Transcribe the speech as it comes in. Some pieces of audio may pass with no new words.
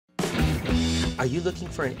Are you looking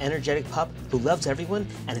for an energetic pup who loves everyone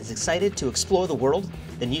and is excited to explore the world?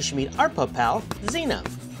 Then you should meet our pup pal, Xena.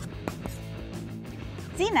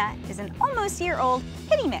 Xena is an almost year-old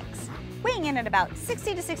kitty mix. Weighing in at about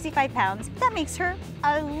 60 to 65 pounds, that makes her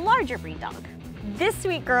a larger breed dog. This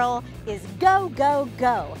sweet girl is go, go,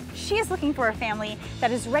 go. She is looking for a family that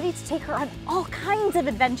is ready to take her on all kinds of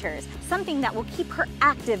adventures, something that will keep her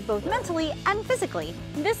active both mentally and physically.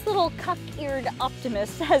 This little cuck-eared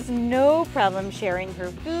optimist has no problem sharing her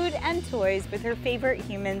food and toys with her favorite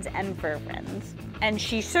humans and fur friends. And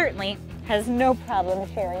she certainly has no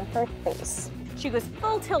problem sharing her face. She goes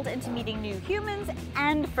full tilt into meeting new humans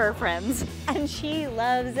and fur friends, and she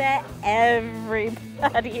loves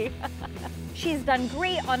everybody. She's done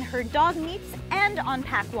great on her dog meets and on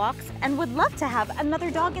pack walks and would love to have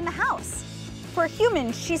another dog in the house. For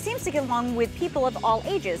humans, she seems to get along with people of all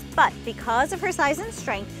ages, but because of her size and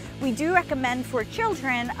strength, we do recommend for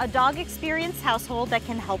children a dog experience household that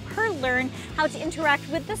can help her learn how to interact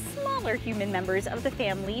with the smaller human members of the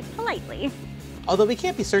family politely. Although we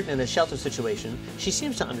can't be certain in a shelter situation, she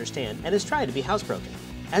seems to understand and has tried to be housebroken.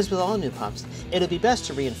 As with all new pups, it'll be best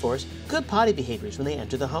to reinforce good potty behaviors when they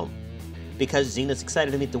enter the home. Because Xena's excited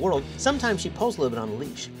to meet the world, sometimes she pulls a little bit on the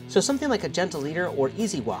leash, so something like a gentle leader or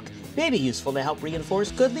easy walk may be useful to help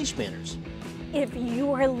reinforce good leash manners. If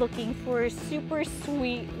you are looking for a super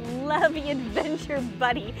sweet, lovey adventure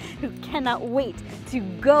buddy who cannot wait to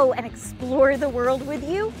go and explore the world with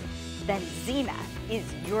you, then Xena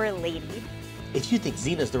is your lady. If you think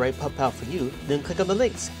Xena's the right pup pal for you, then click on the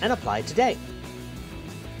links and apply today.